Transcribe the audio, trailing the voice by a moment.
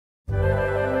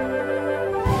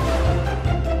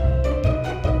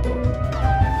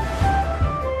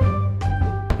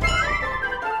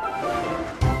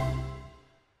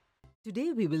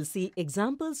we will see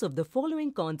examples of the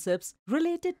following concepts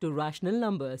related to rational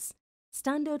numbers: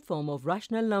 standard form of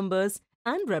rational numbers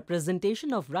and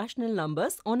representation of rational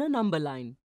numbers on a number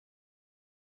line.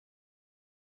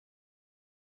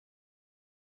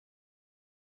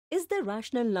 Is the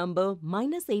rational number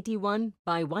minus 81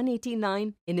 by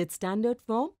 189 in its standard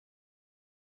form?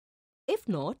 If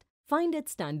not, find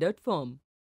its standard form.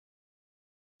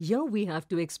 Here we have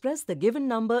to express the given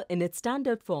number in its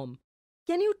standard form.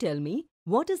 Can you tell me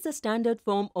what is the standard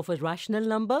form of a rational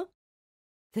number?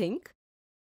 Think.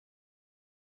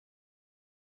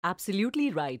 Absolutely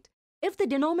right. If the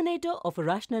denominator of a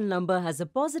rational number has a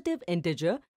positive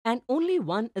integer and only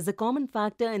 1 is a common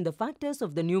factor in the factors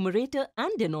of the numerator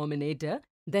and denominator,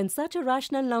 then such a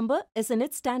rational number is in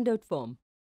its standard form.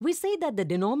 We say that the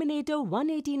denominator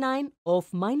 189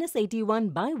 of minus 81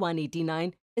 by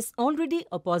 189 is already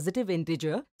a positive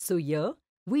integer, so here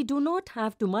we do not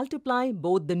have to multiply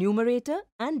both the numerator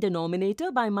and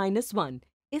denominator by minus 1.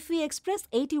 If we express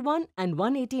 81 and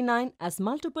 189 as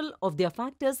multiple of their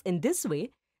factors in this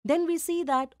way, then we see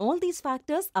that all these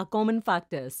factors are common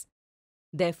factors.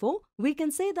 Therefore, we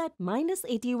can say that minus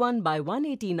 81 by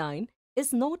 189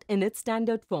 is not in its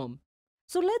standard form.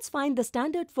 So let's find the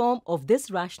standard form of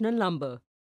this rational number.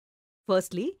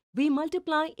 Firstly, we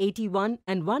multiply 81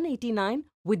 and 189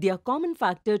 with their common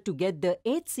factor to get the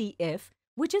HCF,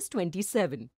 which is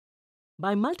 27.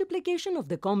 By multiplication of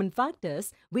the common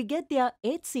factors, we get their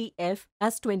HCF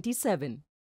as 27.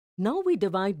 Now we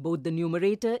divide both the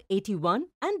numerator 81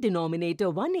 and denominator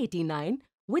 189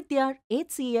 with their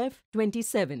HCF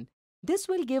 27. This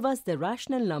will give us the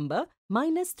rational number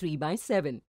minus 3 by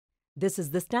 7. This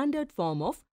is the standard form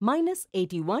of minus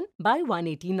 81 by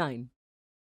 189.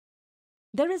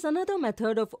 There is another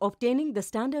method of obtaining the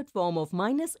standard form of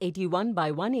minus 81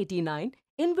 by 189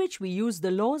 in which we use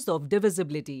the laws of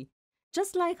divisibility.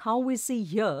 Just like how we see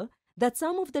here that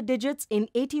sum of the digits in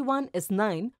 81 is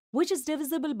 9, which is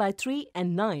divisible by 3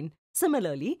 and 9.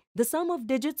 Similarly, the sum of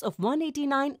digits of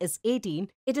 189 is 18.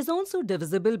 It is also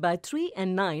divisible by 3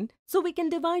 and 9, so we can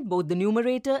divide both the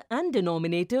numerator and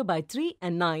denominator by 3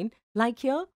 and 9. Like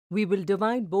here, we will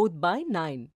divide both by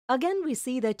 9. Again, we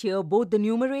see that here both the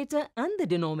numerator and the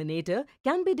denominator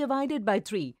can be divided by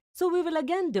 3. So we will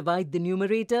again divide the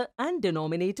numerator and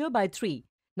denominator by 3.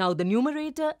 Now the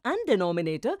numerator and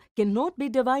denominator cannot be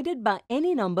divided by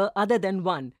any number other than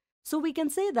 1. So we can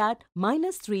say that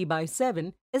minus 3 by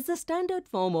 7 is the standard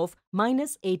form of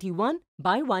minus 81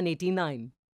 by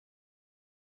 189.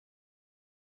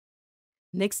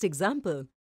 Next example.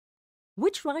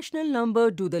 Which rational number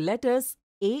do the letters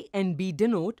A and B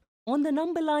denote on the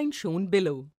number line shown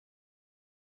below?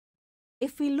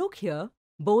 If we look here,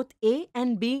 both A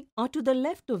and B are to the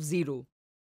left of 0.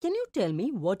 Can you tell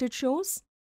me what it shows?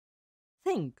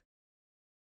 Think.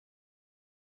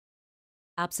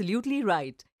 Absolutely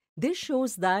right. This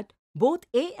shows that both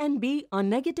A and B are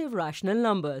negative rational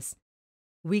numbers.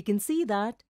 We can see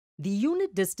that the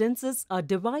unit distances are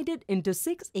divided into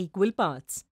 6 equal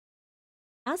parts.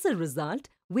 As a result,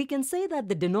 we can say that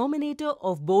the denominator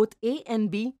of both A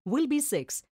and B will be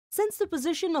 6. Since the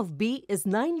position of B is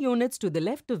 9 units to the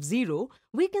left of 0,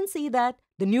 we can see that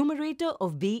the numerator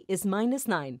of B is minus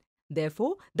 9.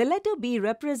 Therefore, the letter B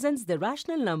represents the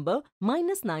rational number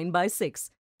minus 9 by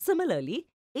 6. Similarly,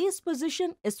 A's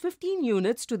position is 15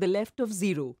 units to the left of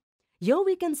 0. Here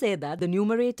we can say that the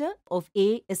numerator of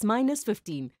A is minus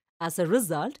 15. As a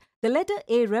result, the letter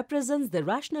A represents the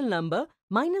rational number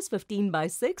minus 15 by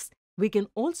 6. We can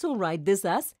also write this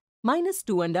as minus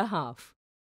 2.5.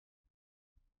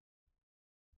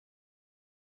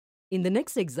 In the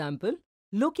next example,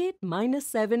 locate minus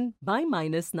 7 by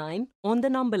minus 9 on the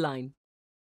number line.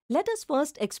 Let us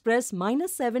first express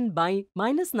minus 7 by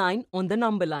minus 9 on the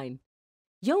number line.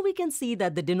 Here we can see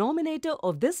that the denominator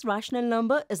of this rational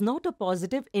number is not a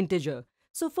positive integer.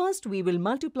 So first we will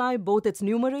multiply both its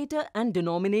numerator and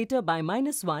denominator by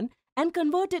minus 1 and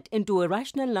convert it into a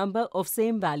rational number of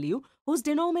same value whose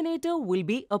denominator will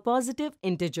be a positive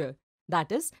integer.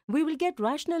 That is, we will get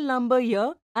rational number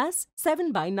here as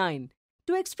 7 by 9.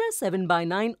 To express 7 by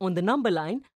 9 on the number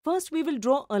line, first we will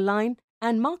draw a line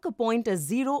and mark a point as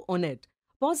 0 on it.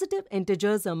 Positive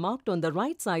integers are marked on the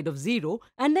right side of 0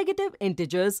 and negative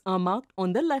integers are marked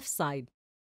on the left side.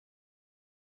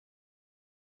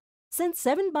 Since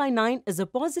 7 by 9 is a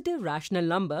positive rational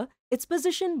number, its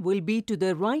position will be to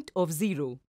the right of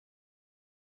 0.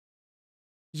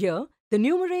 Here, the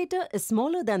numerator is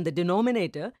smaller than the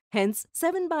denominator, hence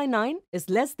 7 by 9 is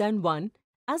less than 1.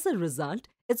 As a result,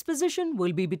 its position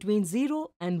will be between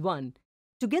 0 and 1.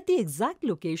 To get the exact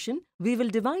location, we will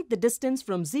divide the distance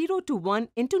from 0 to 1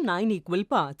 into 9 equal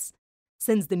parts.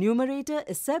 Since the numerator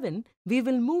is 7, we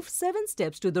will move 7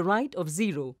 steps to the right of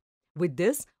 0. With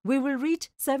this, we will reach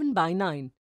 7 by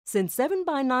 9. Since 7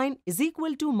 by 9 is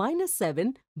equal to minus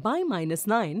 7 by minus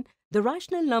 9, the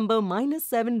rational number minus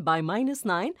 7 by minus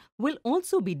 9 will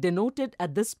also be denoted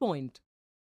at this point.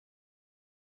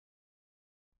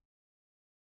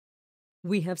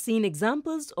 We have seen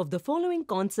examples of the following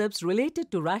concepts related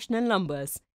to rational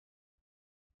numbers.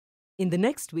 In the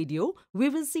next video, we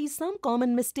will see some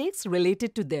common mistakes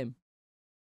related to them.